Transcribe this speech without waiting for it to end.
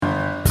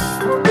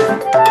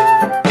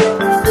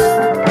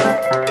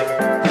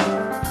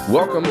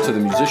Welcome to the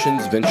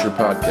Musicians Venture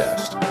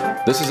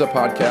Podcast. This is a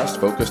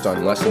podcast focused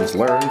on lessons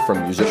learned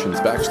from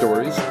musicians'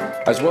 backstories,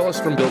 as well as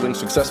from building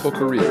successful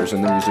careers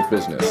in the music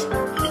business.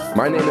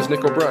 My name is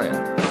Nick O'Brien,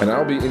 and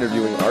I'll be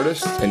interviewing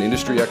artists and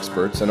industry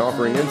experts and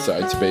offering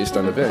insights based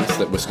on events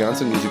that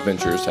Wisconsin Music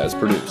Ventures has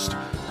produced.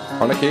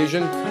 On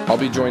occasion, I'll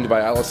be joined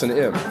by Allison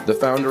Im, the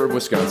founder of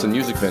Wisconsin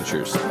Music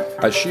Ventures,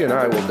 as she and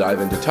I will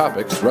dive into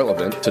topics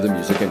relevant to the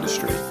music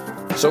industry.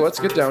 So let's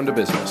get down to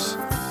business.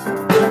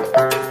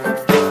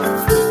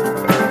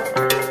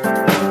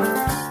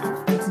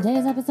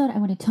 Today's episode, I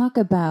want to talk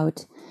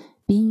about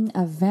being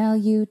of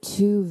value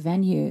to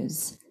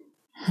venues.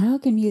 How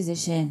can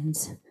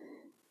musicians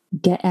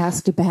get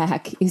asked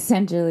back,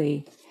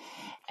 essentially,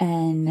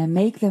 and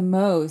make the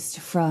most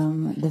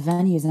from the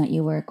venues that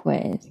you work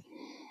with?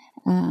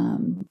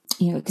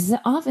 Because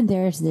often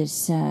there's this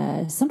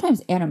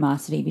sometimes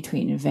animosity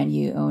between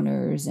venue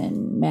owners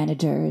and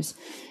managers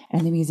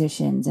and the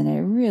musicians, and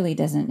it really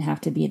doesn't have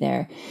to be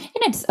there.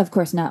 And it's, of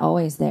course, not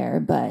always there,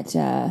 but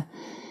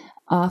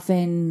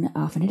often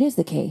it is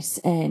the case.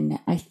 And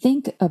I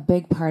think a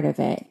big part of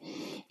it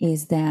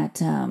is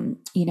that,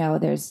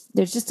 there's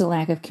just a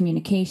lack of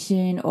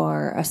communication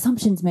or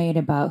assumptions made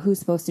about who's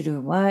supposed to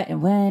do what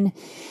and when.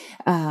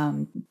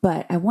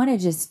 But I want to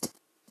just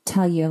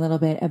tell you a little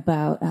bit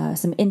about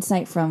some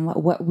insight from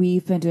what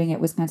we've been doing at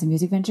Wisconsin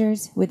Music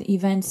Ventures with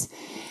events,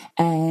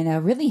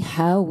 and really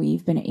how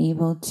we've been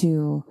able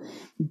to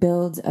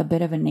build a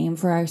bit of a name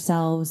for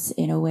ourselves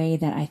in a way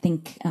that I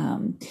think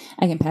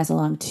I can pass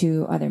along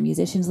to other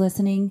musicians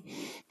listening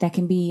that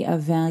can be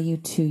of value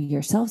to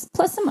yourselves,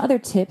 plus some other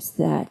tips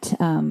that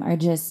are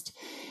just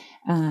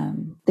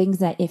things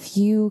that if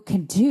you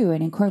can do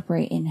and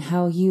incorporate in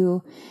how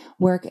you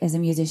work as a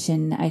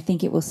musician, I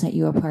think it will set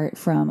you apart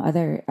from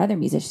other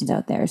musicians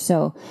out there.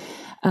 So,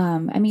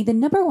 the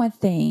number one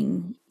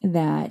thing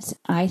that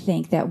I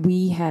think that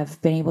we have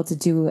been able to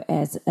do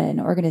as an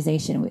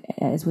organization,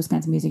 as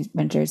Wisconsin Music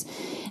Ventures,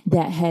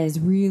 that has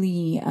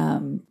really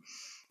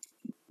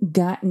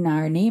gotten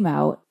our name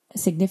out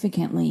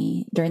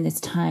significantly during this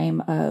time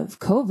of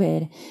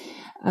COVID.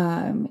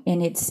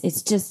 And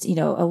it's just,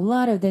 a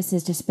lot of this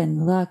has just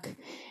been luck.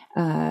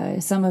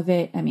 Some of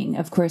it,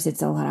 of course,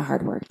 it's a lot of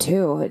hard work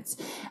too.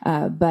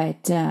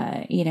 But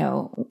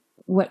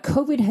what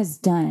COVID has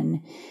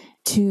done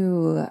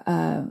to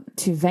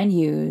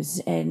venues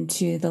and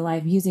to the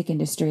live music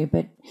industry,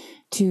 but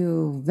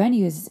to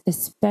venues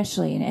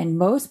especially, and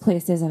most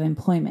places of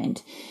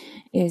employment,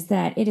 is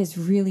that it has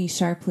really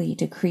sharply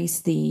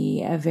decreased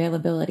the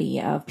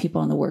availability of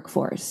people in the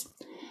workforce.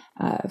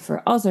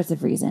 For all sorts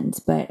of reasons,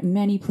 but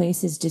many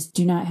places just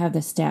do not have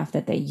the staff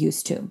that they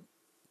used to.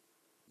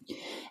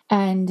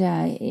 And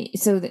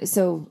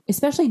so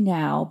especially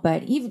now,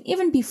 but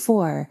even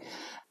before,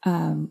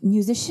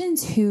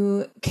 musicians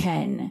who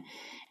can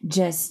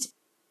just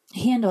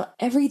handle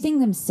everything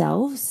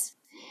themselves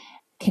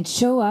can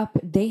show up.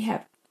 They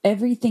have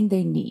everything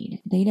they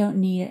need. They don't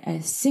need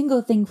a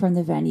single thing from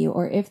the venue,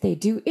 or if they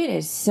do, it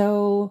is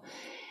so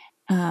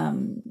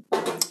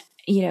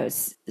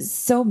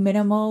so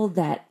minimal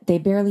that they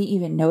barely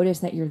even notice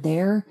that you're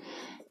there.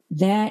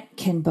 That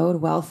can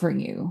bode well for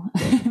you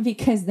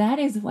because that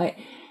is what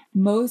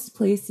most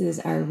places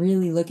are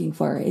really looking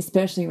for,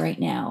 especially right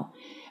now.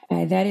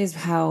 That is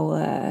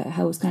how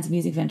Wisconsin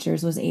Music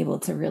Ventures was able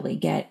to really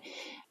get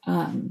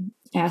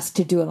asked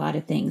to do a lot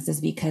of things, is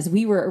because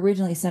we were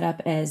originally set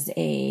up as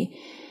a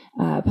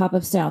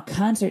pop-up style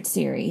concert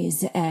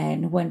series.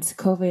 And once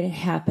COVID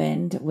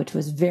happened, which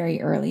was very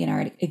early in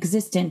our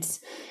existence,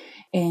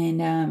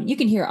 and you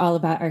can hear all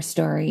about our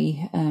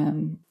story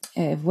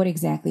of what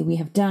exactly we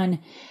have done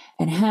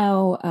and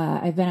how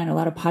I've been on a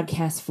lot of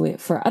podcasts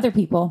for other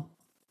people.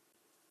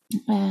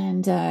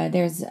 And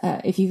there's,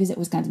 if you visit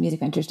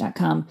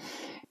wisconsinmusicventures.com,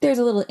 there's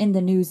a little in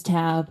the news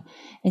tab,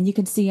 and you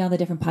can see all the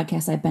different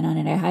podcasts I've been on.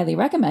 And I highly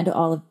recommend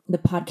all of the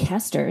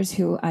podcasters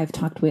who I've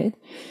talked with.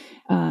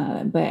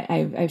 But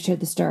I've shared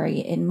the story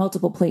in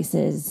multiple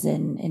places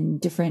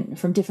and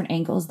from different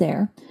angles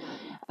there.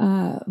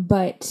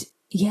 But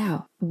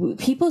yeah,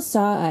 people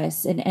saw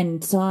us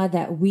and saw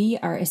that we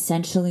are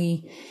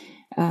essentially,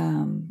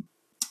 a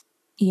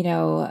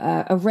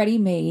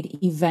ready-made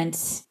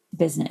events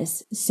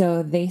business.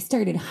 So they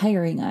started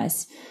hiring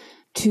us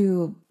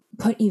to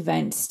put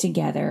events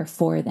together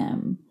for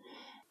them.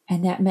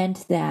 And that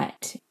meant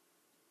that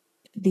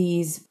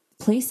these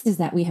places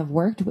that we have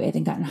worked with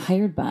and gotten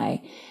hired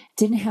by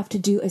didn't have to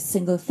do a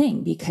single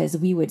thing, because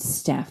we would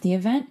staff the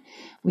event,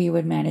 we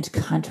would manage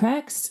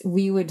contracts,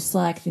 we would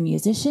select the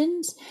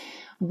musicians,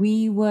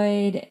 we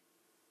would,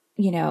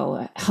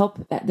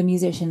 help the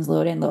musicians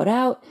load in, load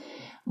out.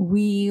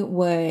 We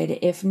would,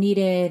 if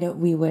needed,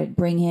 we would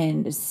bring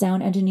in a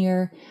sound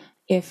engineer.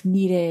 If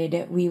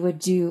needed, we would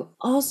do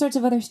all sorts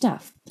of other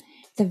stuff.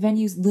 The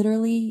venues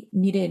literally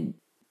needed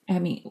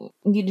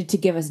to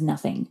give us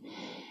nothing.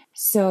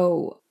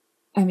 So,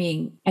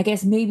 I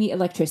guess maybe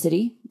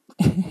electricity,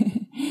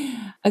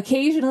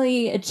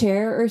 occasionally a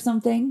chair or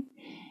something,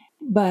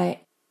 but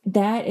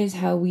that is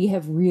how we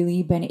have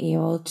really been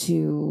able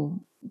to,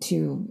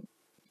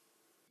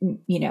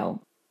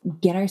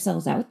 get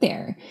ourselves out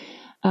there.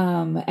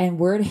 And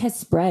word has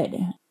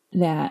spread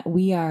that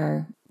we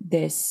are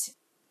this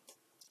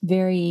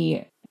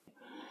very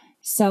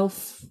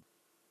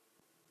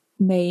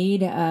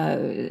self-made,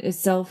 I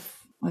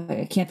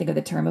can't think of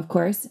the term, of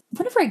course.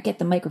 Whenever I get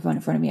the microphone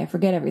in front of me, I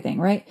forget everything,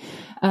 right?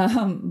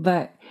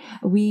 But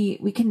we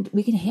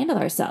can handle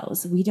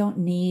ourselves. We don't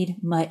need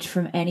much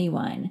from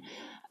anyone.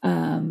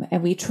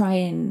 And we try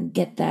and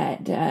get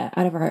that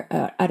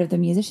out of the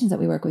musicians that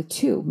we work with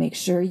too. Make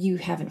sure you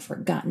haven't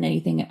forgotten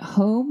anything at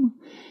home.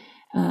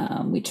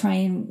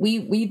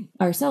 We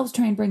ourselves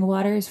try and bring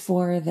waters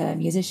for the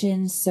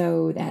musicians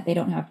so that they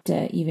don't have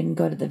to even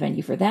go to the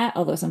venue for that.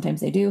 Although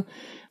sometimes they do.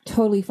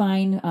 Totally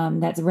fine.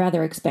 That's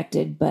rather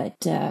expected.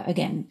 But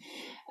again,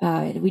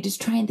 we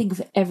just try and think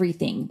of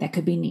everything that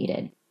could be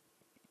needed.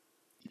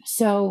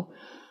 So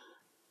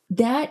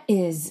that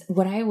is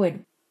what I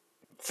would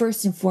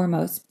first and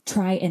foremost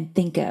try and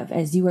think of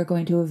as you are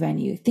going to a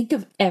venue. Think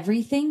of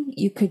everything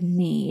you could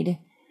need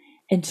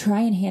and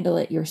try and handle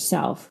it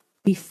yourself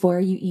before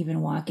you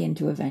even walk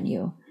into a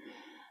venue.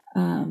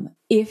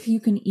 If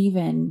you can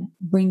even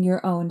bring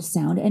your own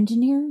sound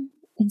engineer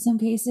in some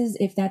cases,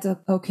 if that's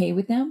okay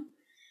with them,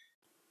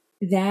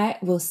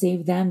 that will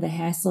save them the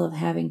hassle of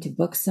having to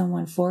book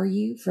someone for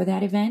you for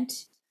that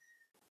event.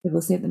 It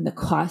will save them the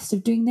cost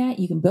of doing that.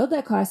 You can build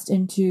that cost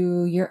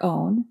into your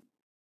own.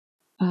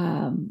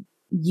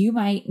 You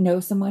might know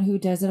someone who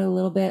does it a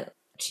little bit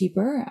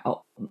cheaper.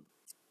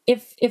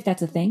 If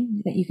that's a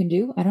thing that you can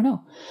do, I don't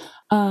know.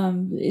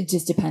 It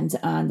just depends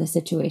on the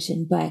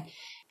situation. But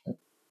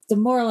the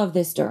moral of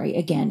this story,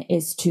 again,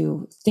 is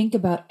to think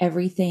about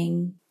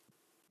everything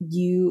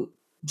you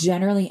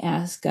generally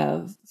ask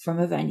of from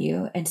a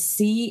venue and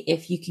see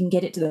if you can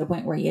get it to the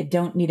point where you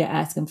don't need to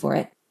ask them for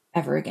it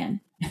ever again.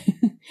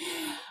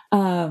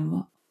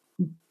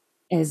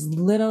 As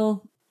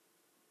little,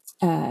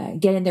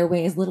 get in their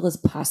way as little as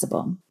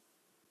possible.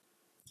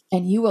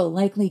 And you will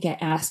likely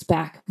get asked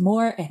back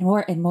more and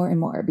more and more and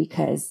more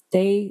because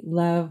they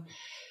love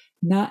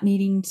not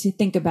needing to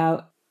think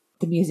about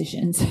the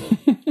musicians.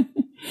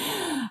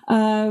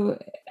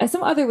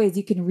 Some other ways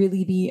you can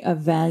really be of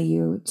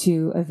value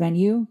to a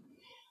venue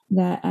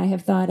that I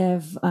have thought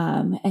of,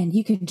 and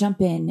you can jump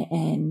in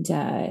and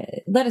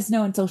let us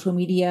know on social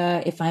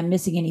media if I'm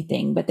missing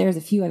anything, but there's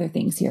a few other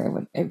things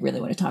here I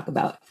really want to talk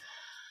about.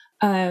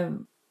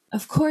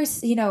 Of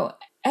course,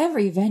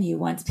 every venue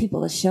wants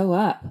people to show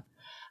up.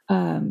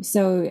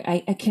 So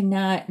I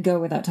cannot go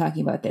without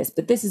talking about this,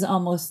 but this is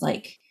almost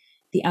like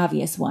the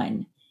obvious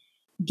one.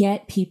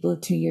 Get people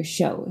to your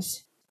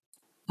shows.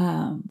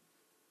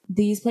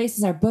 These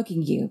places are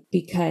booking you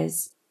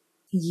because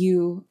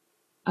you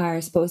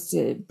are supposed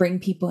to bring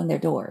people in their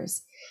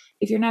doors.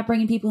 If you're not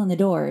bringing people in the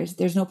doors,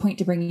 there's no point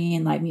to bringing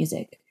in live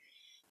music.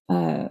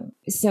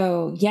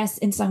 So yes,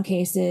 in some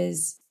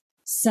cases,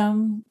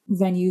 some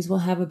venues will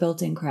have a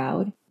built-in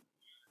crowd.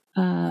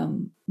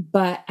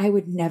 But I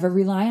would never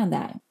rely on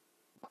that.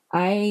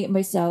 I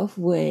myself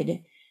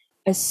would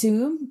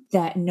assume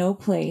that no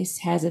place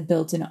has a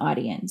built-in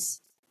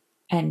audience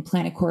and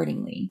plan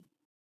accordingly.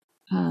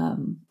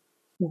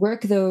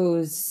 Work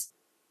those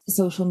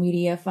social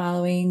media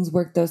followings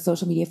with the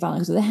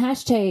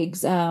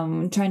hashtags,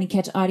 trying to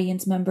catch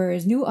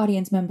new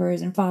audience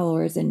members and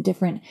followers in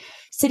different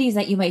cities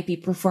that you might be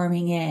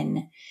performing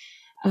in.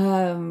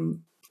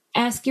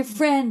 Ask your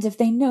friends if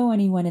they know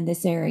anyone in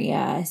this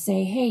area.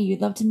 Say, hey,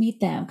 you'd love to meet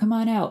them. Come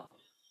on out.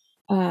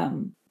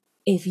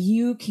 If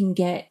you can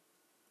get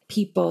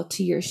people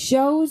to your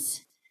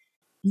shows,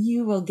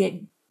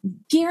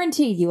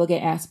 guaranteed you will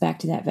get asked back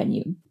to that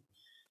venue.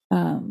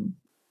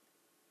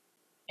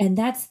 And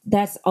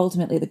that's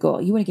ultimately the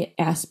goal. You want to get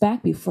asked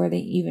back before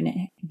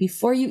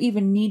you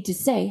even need to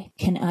say,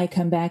 can I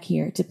come back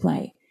here to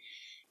play?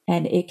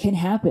 And it can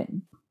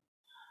happen.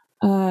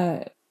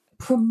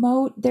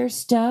 Promote their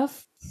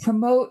stuff.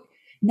 Promote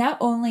not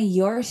only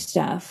your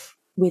stuff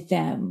with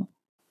them,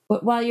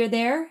 but while you're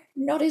there,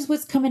 notice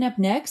what's coming up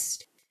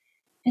next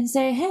and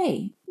say,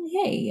 hey,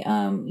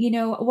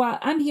 while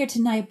I'm here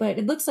tonight, but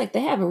it looks like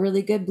they have a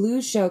really good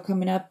blues show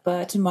coming up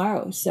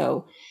tomorrow.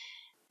 So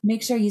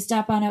make sure you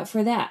stop on out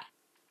for that.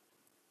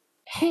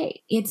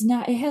 Hey, it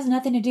has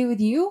nothing to do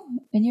with you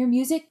and your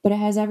music, but it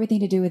has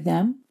everything to do with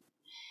them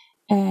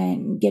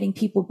and getting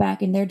people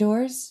back in their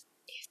doors.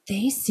 If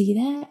they see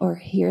that or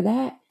hear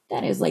that,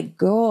 that is like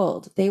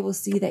gold. They will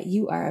see that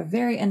you are a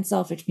very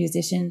unselfish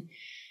musician.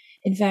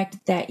 In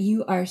fact, that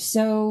you are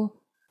so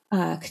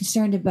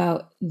concerned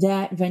about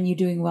that venue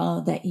doing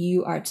well that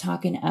you are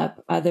talking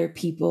up other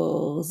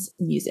people's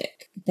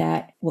music.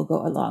 That will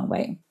go a long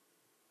way.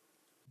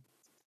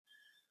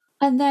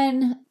 And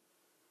then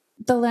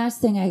the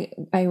last thing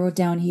I wrote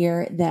down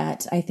here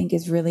that I think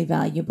is really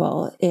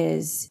valuable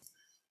is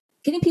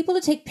getting people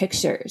to take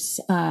pictures.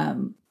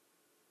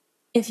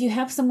 If you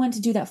have someone to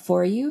do that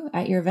for you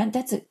at your event,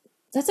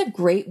 that's a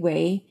great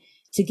way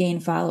to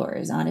gain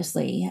followers,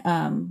 honestly.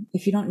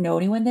 If you don't know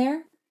anyone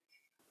there,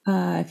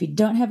 if you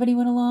don't have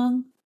anyone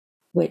along,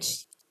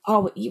 which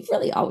you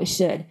really always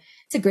should.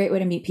 It's a great way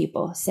to meet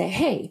people. Say,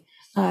 hey,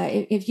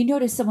 if you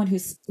notice someone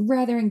who's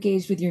rather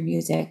engaged with your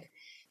music,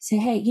 say,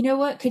 hey, you know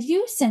what? Could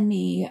you send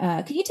me,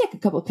 could you take a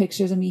couple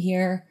pictures of me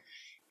here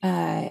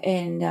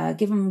and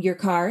give them your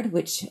card,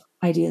 which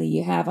ideally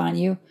you have on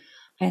you,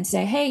 and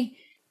say, hey,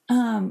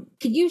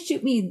 could you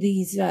shoot me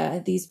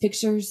these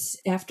pictures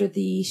after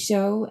the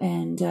show?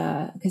 And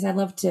because I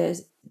love to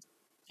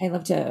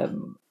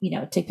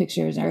take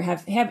pictures or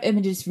have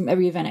images from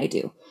every event I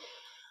do,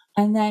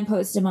 and then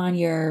post them on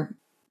your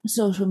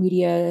social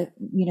media.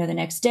 The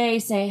next day,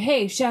 say,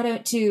 hey, shout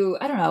out to,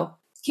 I don't know,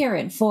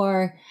 Karen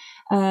for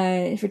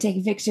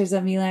taking pictures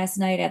of me last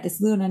night at the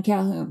saloon on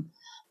Calhoun.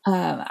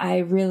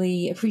 I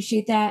really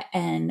appreciate that,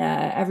 and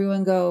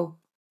everyone go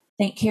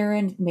thank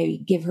Karen, maybe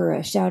give her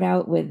a shout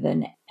out with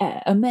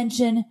a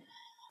mention,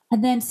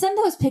 and then send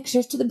those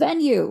pictures to the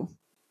venue,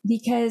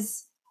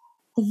 because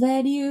the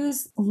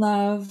venues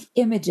love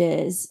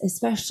images,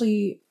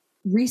 especially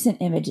recent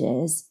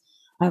images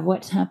of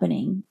what's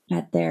happening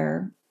at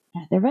their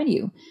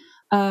venue.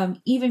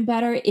 Even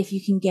better if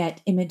you can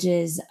get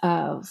images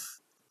of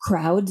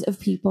crowds of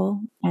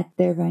people at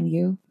their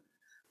venue,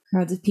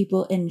 crowds of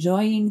people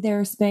enjoying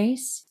their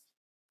space.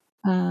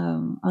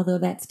 Although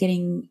that's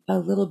getting a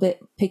little bit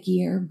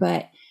pickier,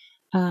 but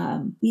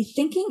be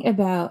thinking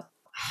about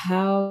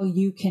how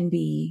you can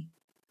be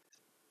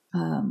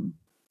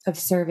of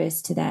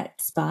service to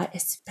that spot,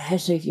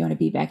 especially if you want to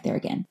be back there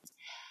again.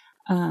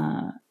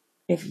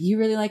 If you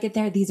really like it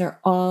there, these are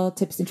all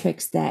tips and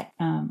tricks that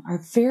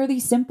are fairly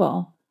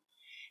simple,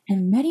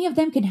 and many of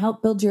them can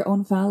help build your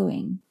own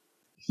following.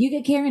 If you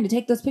get Karen to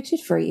take those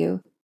pictures for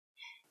you,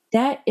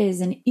 that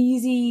is an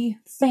easy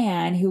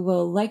fan who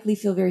will likely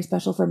feel very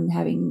special from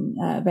having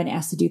been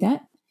asked to do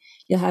that.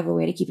 You'll have a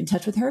way to keep in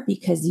touch with her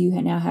because you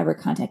now have her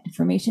contact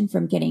information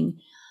from getting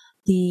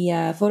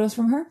the photos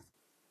from her.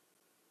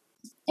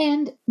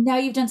 And now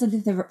you've done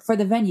something for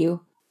the venue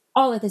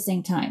all at the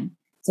same time.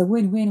 It's a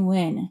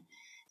win-win-win.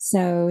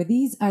 So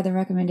these are the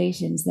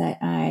recommendations that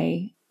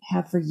I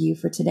have for you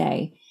for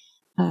today.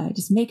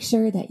 Just make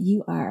sure that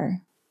you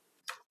are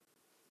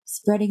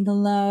spreading the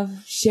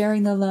love,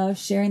 sharing the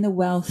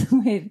wealth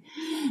with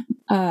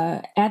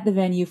at the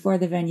venue, for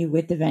the venue,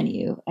 with the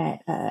venue,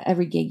 at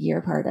every gig you're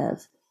a part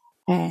of.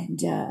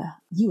 And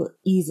you will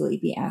easily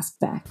be asked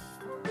back.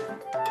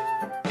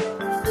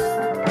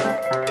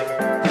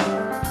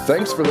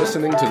 Thanks for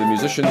listening to the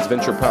Musicians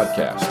Venture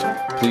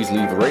podcast. Please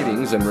leave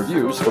ratings and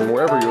reviews from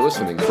wherever you're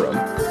listening from.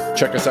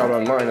 Check us out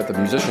online at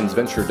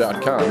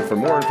themusiciansventure.com for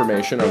more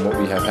information on what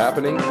we have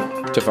happening,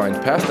 to find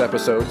past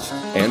episodes,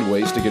 and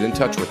ways to get in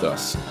touch with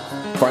us.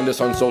 Find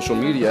us on social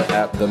media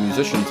at The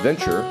Musicians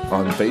Venture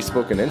on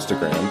Facebook and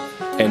Instagram,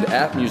 and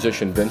at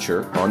Musician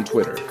Venture on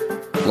Twitter.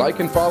 Like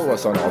and follow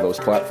us on all those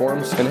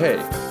platforms, and hey,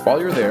 while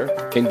you're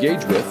there,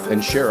 engage with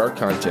and share our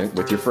content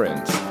with your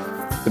friends.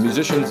 The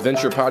Musicians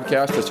Venture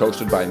podcast is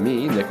hosted by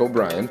me, Nick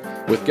O'Brien,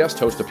 with guest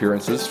host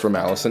appearances from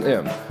Allison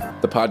M.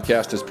 The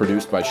podcast is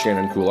produced by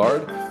Shannon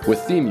Coulard,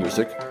 with theme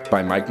music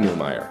by Mike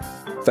Newmeyer.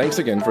 Thanks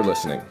again for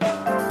listening.